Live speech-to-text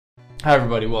Hi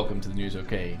everybody, welcome to the News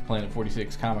OK Planet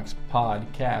 46 Comics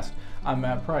Podcast. I'm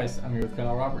Matt Price. I'm here with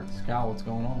Kyle Roberts. Kyle, what's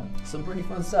going on? Some pretty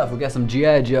fun stuff. We got some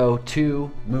G.I. Joe 2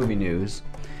 movie news.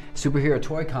 Superhero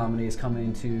toy comedy is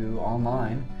coming to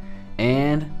online,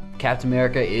 and Captain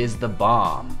America is the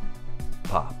bomb.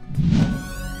 Pop.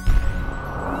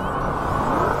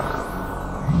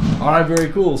 All right,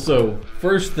 very cool. So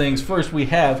first things first, we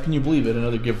have, can you believe it,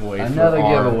 another giveaway. Another for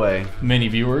our giveaway. Many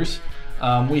viewers.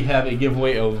 We have a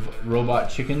giveaway of Robot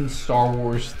Chicken Star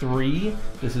Wars 3.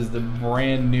 This is the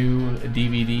brand new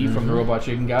DVD from the Robot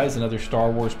Chicken guys, another Star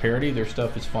Wars parody. Their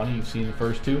stuff is funny. You've seen the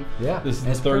first two. Yeah. This is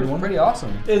the third one. Pretty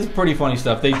awesome. It's pretty funny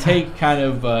stuff. They take kind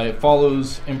of, it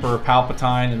follows Emperor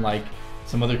Palpatine and like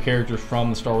some other characters from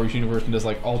the Star Wars universe and does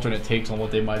like alternate takes on what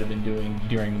they might have been doing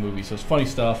during the movie. So it's funny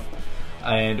stuff.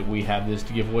 And we have this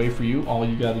to give away for you. All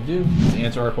you got to do is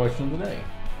answer our question of the day.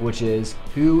 Which is,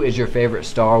 who is your favorite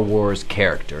Star Wars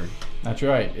character? That's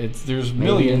right. There's Maybe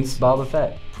millions. it's Boba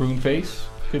Fett. Prune Face.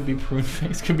 Could be Prune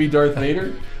Face. Could be Darth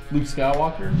Vader. Luke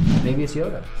Skywalker. Maybe it's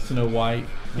Yoda. Snow White.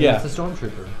 Maybe Yeah. it's the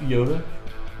Stormtrooper. Yoda.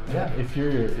 Yeah. If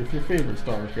your favorite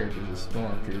Star Wars character is a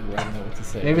Stormtrooper, I don't know what to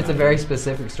say. Maybe it's a very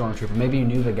specific Stormtrooper. Maybe you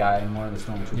knew the guy in one of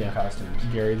the Stormtrooper costumes.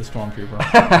 Gary the Stormtrooper.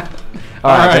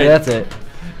 All right, so that's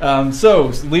it. So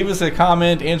leave us a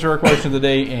comment, answer our question of the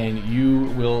day, and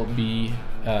you will be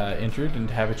entered and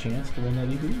have a chance to win that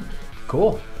DVD.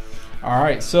 Cool. All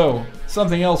right, so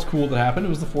something else cool that happened. It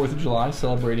was the 4th of July,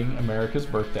 celebrating America's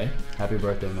birthday. Happy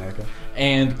birthday, America.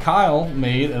 And Kyle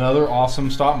made another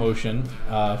awesome stop motion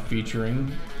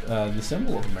featuring the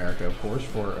symbol of America, of course,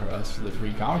 for us that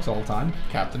read comics all the time,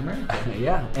 Captain America.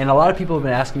 Yeah, and a lot of people have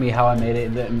been asking me how I made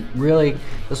it. And really,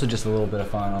 this was just a little bit of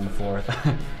fun on the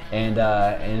 4th. And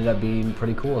it ended up being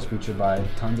pretty cool. It's featured by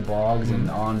tons of blogs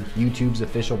and on YouTube's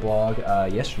official blog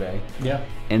yesterday. Yeah.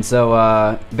 And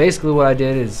so basically what I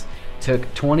did is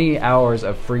took 20 hours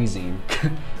of freezing.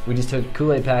 We just took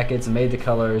Kool-Aid packets and made the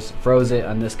colors, froze it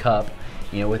on this cup,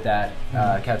 with that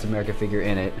Captain America figure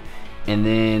in it. And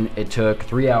then it took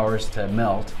 3 hours to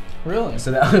melt. Really? So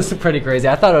that was pretty crazy.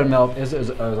 I thought it would melt. It was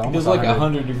almost like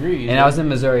 100 degrees. And I was in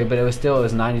Missouri, but it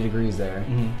was 90 degrees there.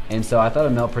 And so I thought it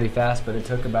would melt pretty fast, but it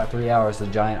took about 3 hours, the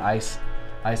giant ice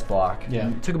block. Yeah.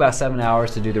 And it took about 7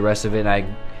 hours to do the rest of it.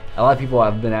 And a lot of people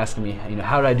have been asking me,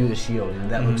 how did I do the shield?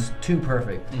 That looks too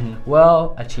perfect.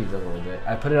 Well, I cheated a little bit.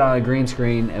 I put it on a green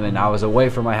screen, and then I was away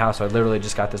from my house, so I literally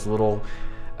just got this little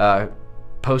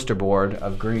poster board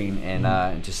of green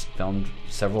and just filmed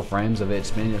several frames of it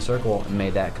spinning in a circle and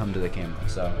made that come to the camera.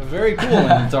 So very cool,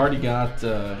 and it's already got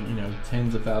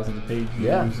tens of thousands of page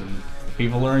views, and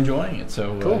people are enjoying it.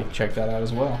 So cool. Check that out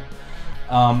as well.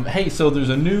 Hey, so there's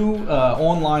a new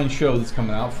online show that's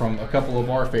coming out from a couple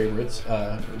of our favorites,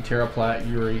 Tara Platt,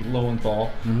 Yuri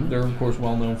Lowenthal. They're of course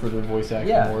well known for their voice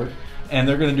acting work. And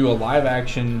they're going to do a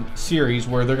live-action series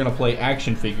where they're going to play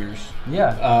action figures.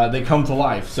 Yeah. They come to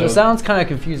life. So it sounds kind of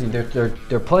confusing.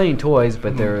 They're playing toys,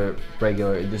 but they're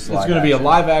regular. Just it's going to be a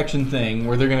live-action thing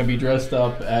where they're going to be dressed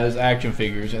up as action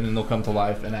figures, and then they'll come to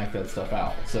life and act that stuff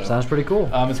out. So sounds pretty cool.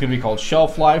 It's going to be called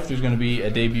Shelf Life. There's going to be a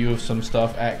debut of some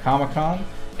stuff at Comic-Con,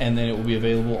 and then it will be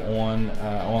available on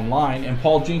online. And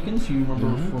Paul Jenkins, you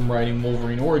remember from writing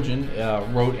Wolverine Origin,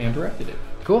 wrote and directed it.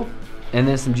 Cool. And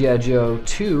then some G.I. Joe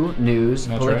 2 news.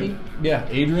 That's right. Yeah,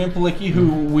 Adrienne Palicki,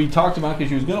 who we talked about because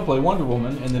she was going to play Wonder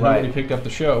Woman, and then nobody picked up the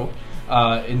show.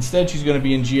 Instead, she's going to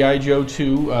be in G.I. Joe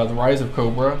 2, The Rise of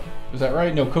Cobra. Is that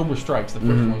right? No, Cobra Strikes. The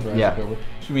first one was Rise of Cobra.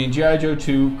 She's going to be in G.I. Joe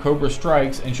 2, Cobra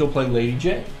Strikes, and she'll play Lady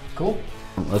J. Cool.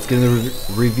 Let's get in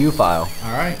the review file.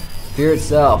 All right. Fear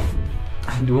itself.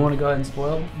 Do we want to go ahead and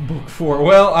spoil Book 4?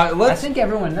 Well, I think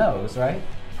everyone knows, right?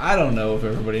 I don't know if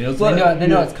everybody knows. They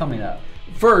know it's coming up.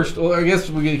 First, well, I guess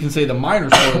we can say the minor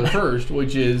spoiler first,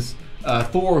 which is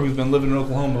Thor, who's been living in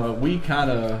Oklahoma. We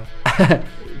kind of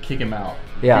kick him out.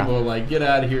 Yeah. People are like, get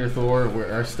out of here, Thor.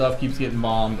 Our stuff keeps getting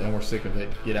bombed, and we're sick of it.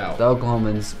 Get out. The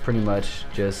Oklahomans pretty much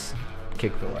just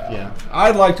kick Thor out. Yeah.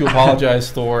 I'd like to apologize,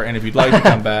 Thor, and if you'd like to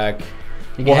come back,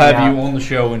 we'll have you on the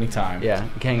show anytime. Yeah,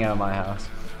 you can hang out at my house.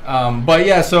 But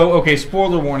yeah, so, okay,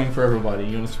 spoiler warning for everybody.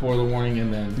 You want a spoiler warning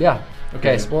and then... Yeah.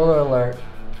 Okay, spoiler alert.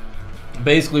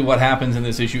 Basically, what happens in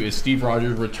this issue is Steve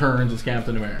Rogers returns as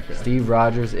Captain America. Steve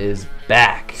Rogers is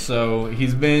back. So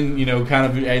he's been, kind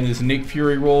of in this Nick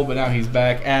Fury role, but now he's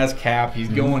back as Cap. He's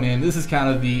going in. This is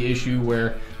kind of the issue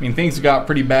where, things got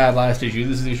pretty bad last issue.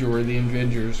 This is the issue where the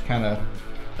Avengers kind of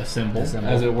assemble,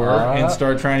 as it were, and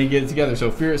start trying to get it together.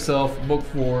 So Fear Itself, Book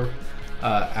 4,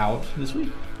 out this week.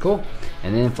 Cool.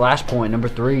 And then Flashpoint number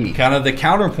 3. Kind of the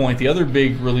counterpoint, the other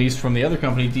big release from the other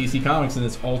company, DC Comics, in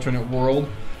this alternate world.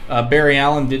 Barry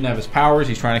Allen didn't have his powers.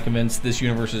 He's trying to convince this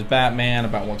universe's Batman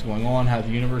about what's going on, how the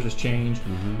universe has changed.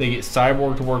 They get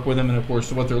Cyborg to work with him, and of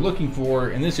course, what they're looking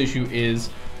for in this issue is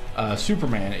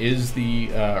Superman. Is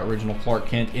the original Clark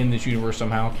Kent in this universe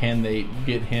somehow? Can they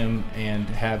get him and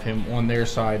have him on their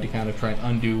side to kind of try and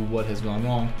undo what has gone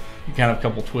wrong? You kind of a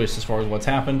couple twists as far as what's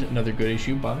happened. Another good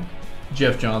issue by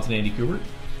Jeff Johns and Andy Kubert.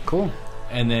 Cool.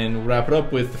 And then we'll wrap it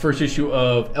up with the first issue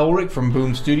of Elric from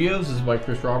Boom Studios. This is by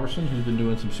Chris Robertson, who's been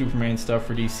doing some Superman stuff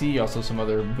for DC, also some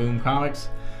other Boom comics.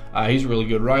 He's a really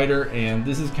good writer, and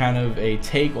this is kind of a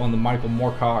take on the Michael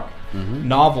Moorcock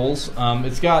novels.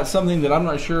 It's got something that I'm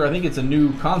not sure. I think it's a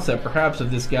new concept, perhaps, of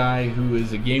this guy who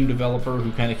is a game developer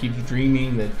who kind of keeps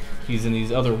dreaming that he's in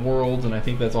these other worlds, and I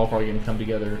think that's all probably going to come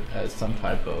together as some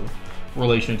type of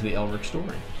relation to the Elric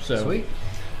story. So, sweet.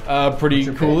 Pretty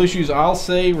cool issues. I'll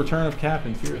say Return of Cap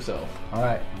and Fear Yourself. All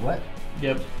right. What?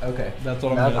 Yep. Okay. That's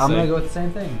what I'm going to say. I'm going to go with the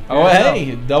same thing. Oh,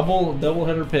 hey, double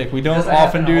header pick. We don't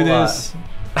often do this.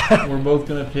 We're both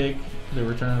going to pick the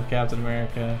Return of Captain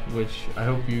America, which I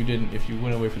hope you didn't. If you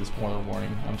went away for the spoiler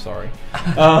warning, I'm sorry.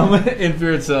 In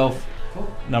Fear Itself,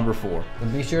 number 4.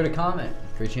 And be sure to comment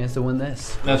for a chance to win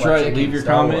this. That's right. Leave your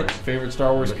comment, favorite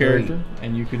Star Wars character,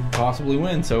 and you could possibly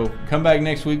win. So come back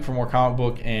next week for more comic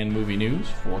book and movie news.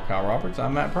 For Kyle Roberts,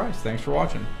 I'm Matt Price. Thanks for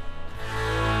watching.